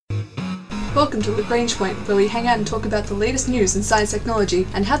Welcome to Lagrange Point, where we hang out and talk about the latest news in science technology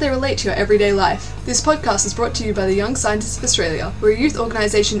and how they relate to your everyday life. This podcast is brought to you by the Young Scientists of Australia. We're a youth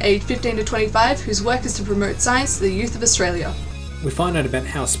organisation aged 15 to 25 whose work is to promote science to the youth of Australia. We find out about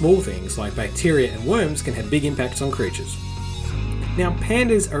how small things like bacteria and worms can have big impacts on creatures. Now,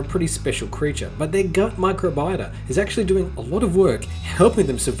 pandas are a pretty special creature, but their gut microbiota is actually doing a lot of work helping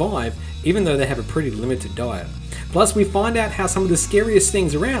them survive, even though they have a pretty limited diet. Plus, we find out how some of the scariest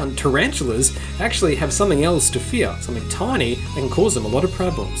things around, tarantulas, actually have something else to fear, something tiny that can cause them a lot of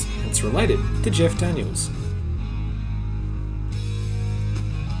problems. And it's related to Jeff Daniels.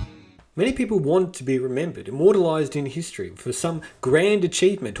 Many people want to be remembered, immortalised in history for some grand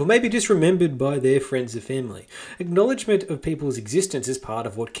achievement, or maybe just remembered by their friends or family. Acknowledgement of people's existence is part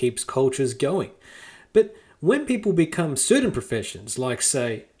of what keeps cultures going. But when people become certain professions, like,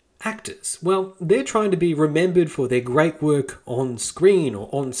 say, actors, well, they're trying to be remembered for their great work on screen or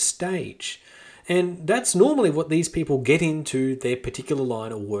on stage. And that's normally what these people get into their particular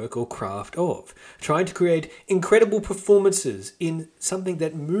line of work or craft of, trying to create incredible performances in something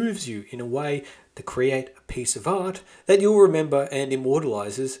that moves you in a way to create a piece of art that you'll remember and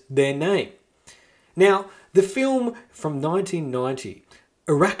immortalizes their name. Now, the film from 1990,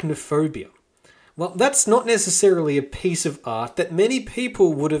 Arachnophobia, well, that's not necessarily a piece of art that many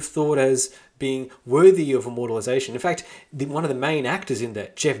people would have thought as being worthy of immortalization. In fact, one of the main actors in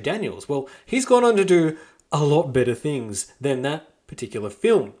that, Jeff Daniels, well, he's gone on to do a lot better things than that particular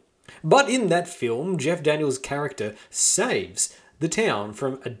film. But in that film, Jeff Daniels' character saves the town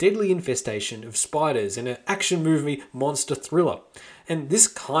from a deadly infestation of spiders in an action movie monster thriller. And this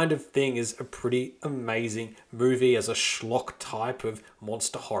kind of thing is a pretty amazing movie as a schlock type of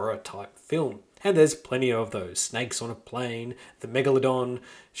monster horror type film. And there's plenty of those. Snakes on a plane, the Megalodon,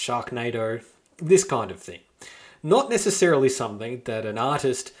 Sharknado, this kind of thing. Not necessarily something that an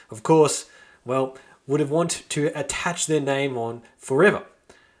artist, of course, well, would have wanted to attach their name on forever.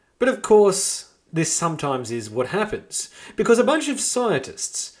 But of course, this sometimes is what happens. Because a bunch of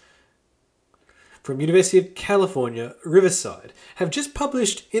scientists from University of California, Riverside, have just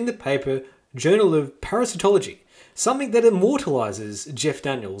published in the paper Journal of Parasitology something that immortalizes Jeff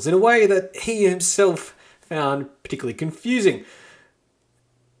Daniels in a way that he himself found particularly confusing.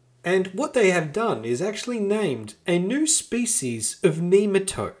 And what they have done is actually named a new species of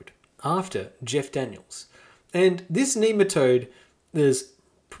nematode after Jeff Daniels. And this nematode is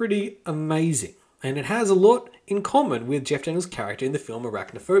pretty amazing, and it has a lot in common with Jeff Daniels' character in the film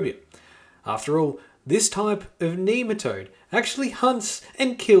Arachnophobia. After all, this type of nematode actually hunts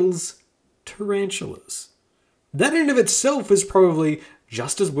and kills tarantulas. That in and of itself is probably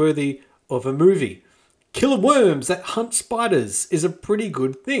just as worthy of a movie. Killer worms that hunt spiders is a pretty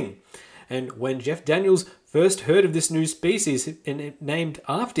good thing. And when Jeff Daniels first heard of this new species and it named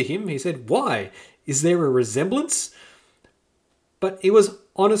after him, he said, "Why? Is there a resemblance?" But he was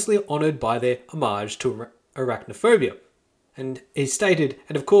honestly honoured by their homage to arachnophobia. And he stated,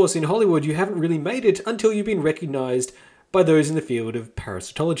 and of course in Hollywood you haven't really made it until you've been recognised by those in the field of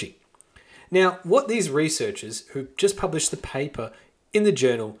parasitology. Now, what these researchers who just published the paper in the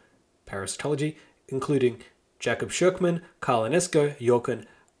journal Parasitology, including Jacob Shirkman, Carl Enesco, Jochen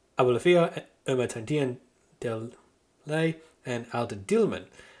Abulafia, Irma Tantian Del Ley, and Alda Dillman,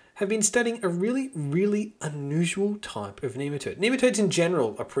 have been studying a really unusual type of nematode. Nematodes in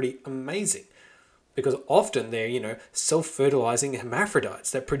general are pretty amazing because often they're, self-fertilizing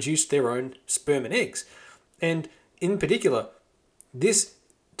hermaphrodites that produce their own sperm and eggs. And in particular, this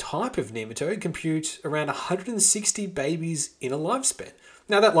type of nematode computes around 160 babies in a lifespan.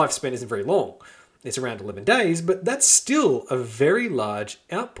 Now, that lifespan isn't very long. It's around 11 days, but that's still a very large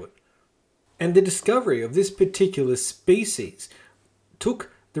output. And the discovery of this particular species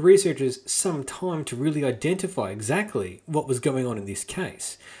took the researchers some time to really identify exactly what was going on in this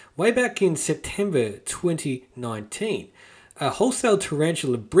case. Way back in September 2019, a wholesale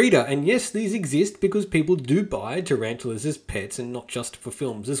tarantula breeder, and yes, these exist because people do buy tarantulas as pets and not just for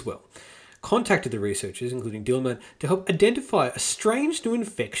films as well, contacted the researchers, including Dillman, to help identify a strange new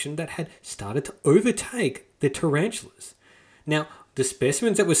infection that had started to overtake the tarantulas. Now, the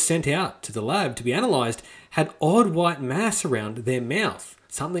specimens that were sent out to the lab to be analysed had odd white mass around their mouth.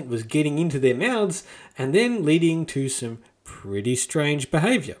 Something was getting into their mouths and then leading to some pretty strange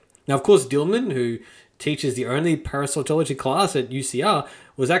behaviour. Now, of course, Dillman, who teaches the only parasitology class at UCR,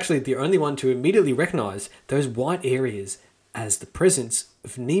 was actually the only one to immediately recognise those white areas as the presence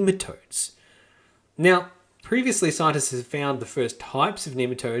of nematodes. Now, previously scientists have found the first types of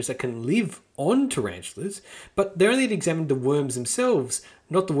nematodes that can live on tarantulas, but they only examined the worms themselves,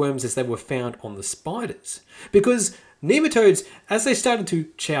 not the worms as they were found on the spiders. Because Nematodes, as they started to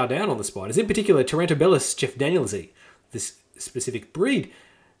chow down on the spiders, in particular Tarantula Jeff Danielsi, this specific breed,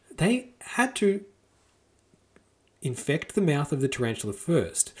 they had to infect the mouth of the tarantula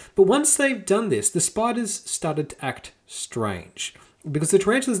first. But once they've done this, the spiders started to act strange, because the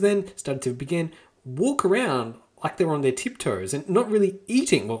tarantulas then started to begin walk around like they were on their tiptoes and not really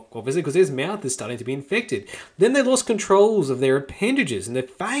eating. Well, obviously, because their mouth is starting to be infected. Then they lost controls of their appendages, and their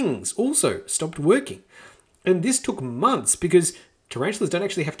fangs also stopped working. And this took months, because tarantulas don't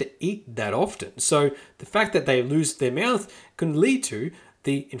actually have to eat that often. So the fact that they lose their mouth can lead to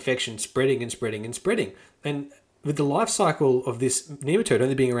the infection spreading and spreading and spreading. And with the life cycle of this nematode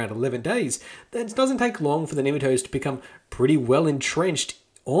only being around 11 days, that doesn't take long for the nematodes to become pretty well entrenched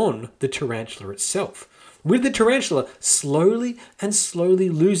on the tarantula itself, with the tarantula slowly and slowly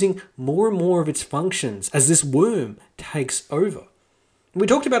losing more and more of its functions as this worm takes over. We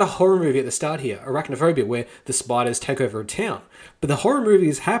talked about a horror movie at the start here, Arachnophobia, where the spiders take over a town. But the horror movie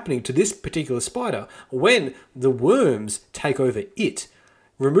is happening to this particular spider when the worms take over it,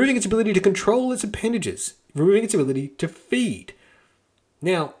 removing its ability to control its appendages, removing its ability to feed.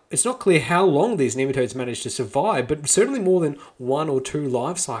 Now, it's not clear how long these nematodes manage to survive, but certainly more than 1 or 2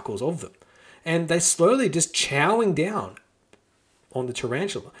 life cycles of them. And they slowly just chowing down on the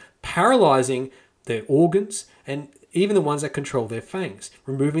tarantula, paralyzing their organs and even the ones that control their fangs,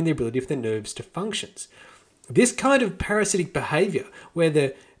 removing the ability for their nerves to function. This kind of parasitic behavior, where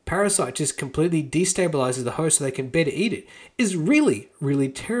the parasite just completely destabilizes the host so they can better eat it, is really, really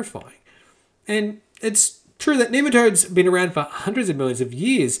terrifying. And it's true that nematodes have been around for hundreds of millions of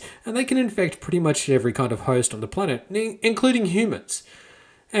years, and they can infect pretty much every kind of host on the planet, including humans.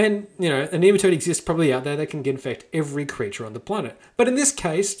 And, a nematode exists probably out there that can infect every creature on the planet. But in this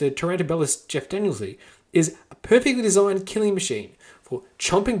case, the Tarantula Jeff Danielsi is a perfectly designed killing machine for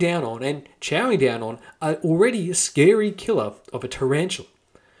chomping down on and chowing down on an already scary killer of a tarantula.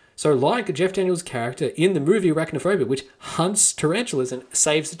 So like Jeff Daniels' character in the movie Arachnophobia, which hunts tarantulas and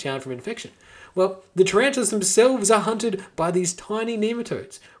saves the town from infection, well, the tarantulas themselves are hunted by these tiny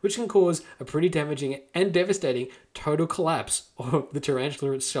nematodes, which can cause a pretty damaging and devastating total collapse of the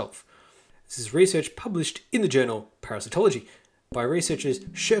tarantula itself. This is research published in the journal Parasitology by researchers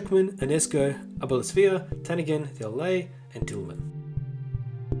Shirkman, Anesco, Abolesvia, Tanigan, Delay, and Dillman.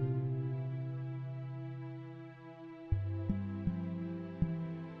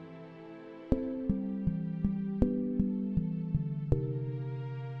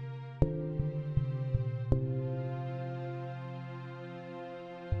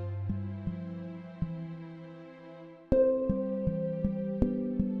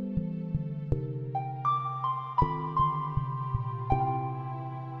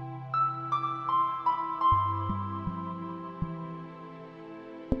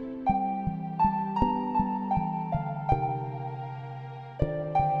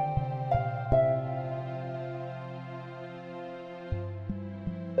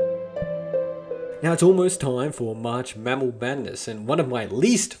 Now it's almost time for March Mammal Madness, and one of my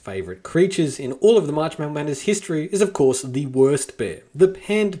least favourite creatures in all of the March Mammal Madness history is of course the worst bear, the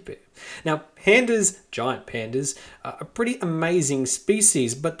panda bear. Now pandas, giant pandas, are a pretty amazing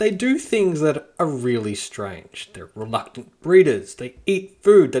species, but they do things that are really strange. They're reluctant breeders, they eat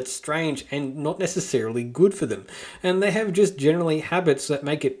food that's strange and not necessarily good for them, and they have just generally habits that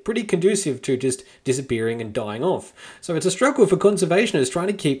make it pretty conducive to just disappearing and dying off. So it's a struggle for conservationists trying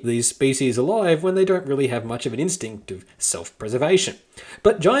to keep these species alive when they don't really have much of an instinct of self-preservation.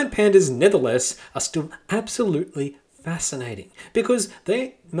 But giant pandas, nevertheless, are still absolutely fascinating because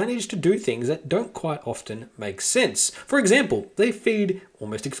they manage to do things that don't quite often make sense. For example, they feed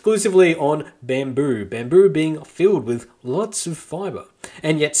almost exclusively on bamboo being filled with lots of fibre,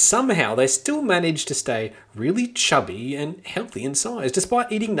 and yet somehow they still manage to stay really chubby and healthy in size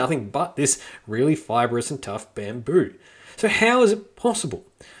despite eating nothing but this really fibrous and tough bamboo. So how is it possible?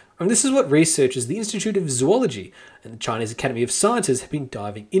 And this is what researchers at the Institute of Zoology and the Chinese Academy of Sciences have been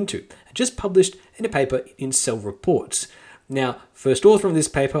diving into, and just published in a paper in Cell Reports. Now, first author of this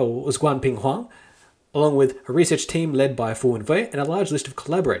paper was Guanping Huang, along with a research team led by Fu Wenwei and a large list of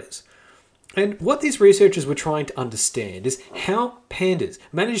collaborators. And what these researchers were trying to understand is how pandas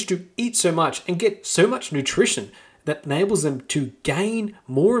manage to eat so much and get so much nutrition that enables them to gain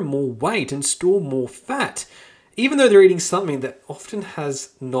more and more weight and store more fat, even though they're eating something that often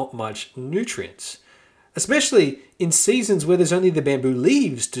has not much nutrients, especially in seasons where there's only the bamboo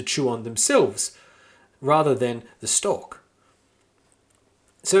leaves to chew on themselves, rather than the stalk.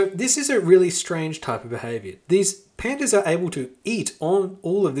 So this is a really strange type of behaviour. These pandas are able to eat on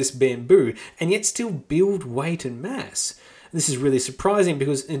all of this bamboo and yet still build weight and mass. This is really surprising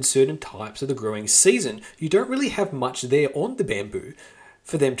because in certain types of the growing season, you don't really have much there on the bamboo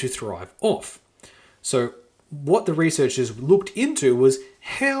for them to thrive off. So what the researchers looked into was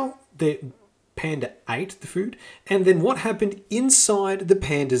how the panda ate the food and then what happened inside the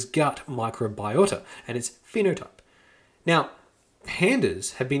panda's gut microbiota and its phenotype. Now,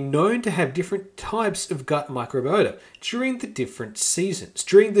 pandas have been known to have different types of gut microbiota during the different seasons.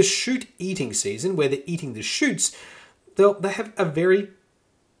 During the shoot eating season, where they're eating the shoots, they have a very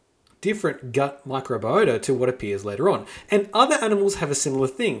different gut microbiota to what appears later on. And other animals have a similar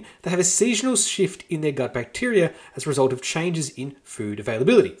thing. They have a seasonal shift in their gut bacteria as a result of changes in food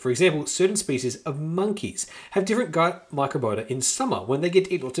availability. For example, certain species of monkeys have different gut microbiota in summer when they get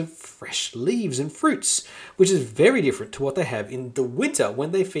to eat lots of fresh leaves and fruits, which is very different to what they have in the winter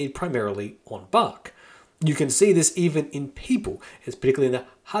when they feed primarily on bark. You can see this even in people, it's particularly in the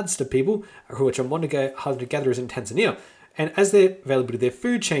Hadsta people, which are hunter-gatherers in Tanzania. And as their availability of their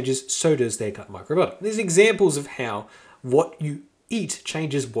food changes, so does their gut microbiota. There's examples of how what you eat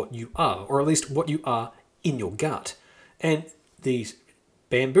changes what you are, or at least what you are in your gut. And these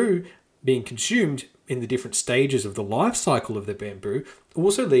bamboo being consumed in the different stages of the life cycle of the bamboo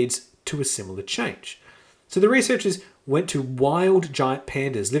also leads to a similar change. So the researchers went to wild giant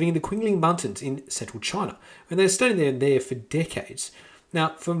pandas living in the Qingling Mountains in central China, and they studied them there for decades.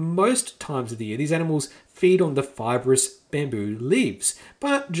 Now, for most times of the year, these animals feed on the fibrous bamboo leaves,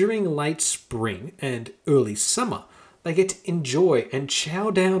 but during late spring and early summer, they get to enjoy and chow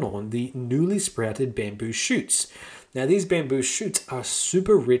down on the newly sprouted bamboo shoots. Now, these bamboo shoots are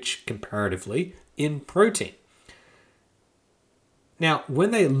super rich comparatively in protein. Now,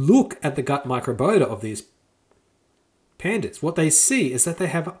 when they look at the gut microbiota of these pandas, what they see is that they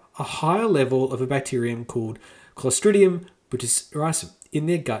have a higher level of a bacterium called Clostridium botulism in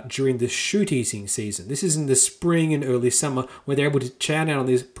their gut during the shoot eating season. This is in the spring and early summer where they're able to chow down on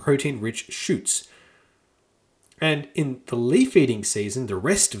these protein-rich shoots. And in the leaf eating season, the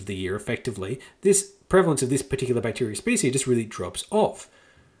rest of the year effectively, this prevalence of this particular bacteria species just really drops off.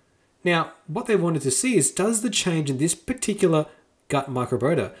 Now, what they wanted to see is, does the change in this particular gut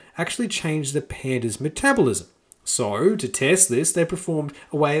microbiota actually change the panda's metabolism? So, to test this, they performed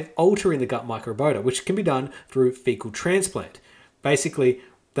a way of altering the gut microbiota, which can be done through fecal transplant. Basically,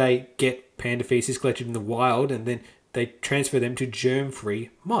 they get panda feces collected in the wild and then they transfer them to germ-free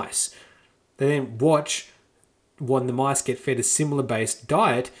mice. They then watch when the mice get fed a similar based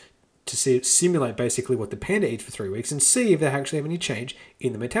diet to simulate basically what the panda eats for 3 weeks and see if they actually have any change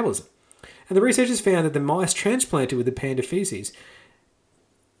in the metabolism. And the researchers found that the mice transplanted with the panda feces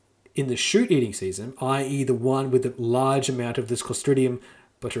in the shoot eating season, i.e. the one with a large amount of this Clostridium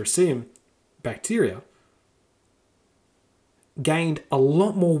botulism bacteria, gained a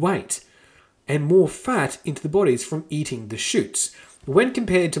lot more weight and more fat into the bodies from eating the shoots when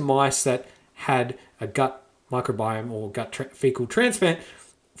compared to mice that had a gut microbiome or fecal transplant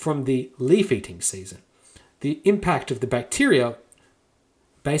from the leaf eating season. The impact of the bacteria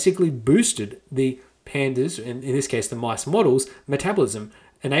basically boosted the pandas, and in this case the mice models, metabolism,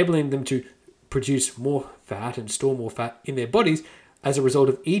 enabling them to produce more fat and store more fat in their bodies as a result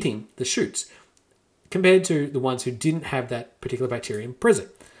of eating the shoots, compared to the ones who didn't have that particular bacterium present.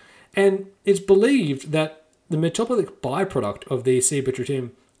 And it's believed that the metabolic byproduct of the sea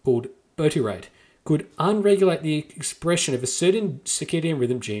botulism called butyrate could unregulate the expression of a certain circadian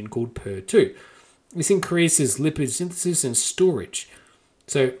rhythm gene called PER2. This increases lipid synthesis and storage.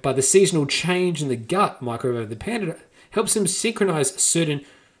 So by the seasonal change in the gut microbiome of the panda, helps them synchronize a certain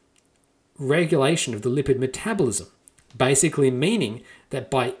regulation of the lipid metabolism, basically meaning that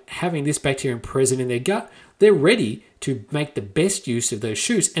by having this bacterium present in their gut, they're ready to make the best use of those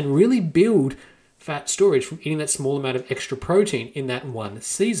shoots and really build fat storage from eating that small amount of extra protein in that one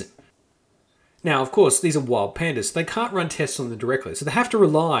season. Now, of course, these are wild pandas, so they can't run tests on them directly, so they have to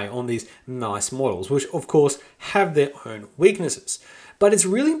rely on these nice models, which of course have their own weaknesses. But it's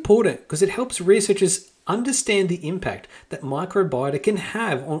really important because it helps researchers understand the impact that microbiota can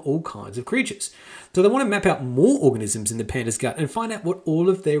have on all kinds of creatures. So they want to map out more organisms in the panda's gut and find out what all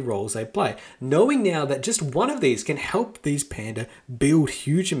of their roles they play, knowing now that just one of these can help these panda build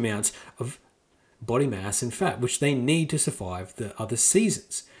huge amounts of body mass and fat, which they need to survive the other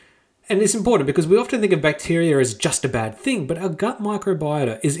seasons. And it's important because we often think of bacteria as just a bad thing, but our gut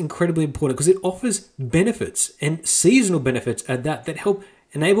microbiota is incredibly important because it offers benefits, and seasonal benefits at that help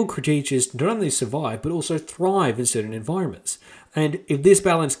enable creatures to not only survive but also thrive in certain environments. And if this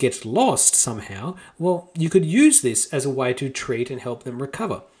balance gets lost somehow, well, you could use this as a way to treat and help them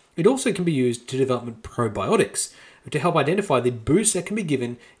recover. It also can be used to develop probiotics to help identify the boosts that can be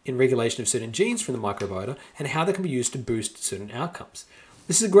given in regulation of certain genes from the microbiota and how they can be used to boost certain outcomes.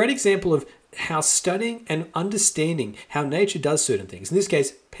 This is a great example of how studying and understanding how nature does certain things, in this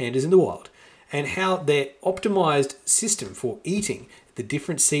case, pandas in the wild, and how their optimized system for eating the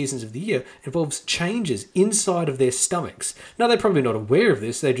different seasons of the year involves changes inside of their stomachs. Now, they're probably not aware of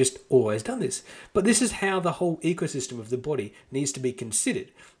this, they've just always done this. But this is how the whole ecosystem of the body needs to be considered.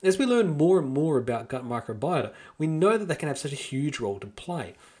 As we learn more and more about gut microbiota, we know that they can have such a huge role to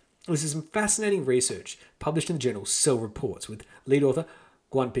play. This is some fascinating research published in the journal Cell Reports with lead author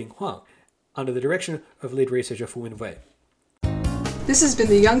Guanping Huang, under the direction of lead researcher Fu Wei. This has been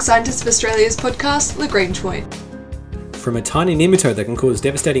the Young Scientists of Australia's podcast, Lagrange Point. From a tiny nematode that can cause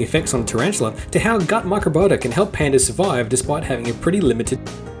devastating effects on a tarantula to how gut microbiota can help pandas survive despite having a pretty limited...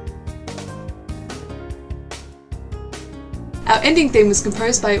 Our ending theme was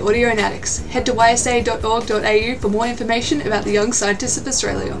composed by Audionautics. Head to ysa.org.au for more information about the Young Scientists of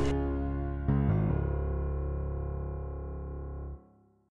Australia.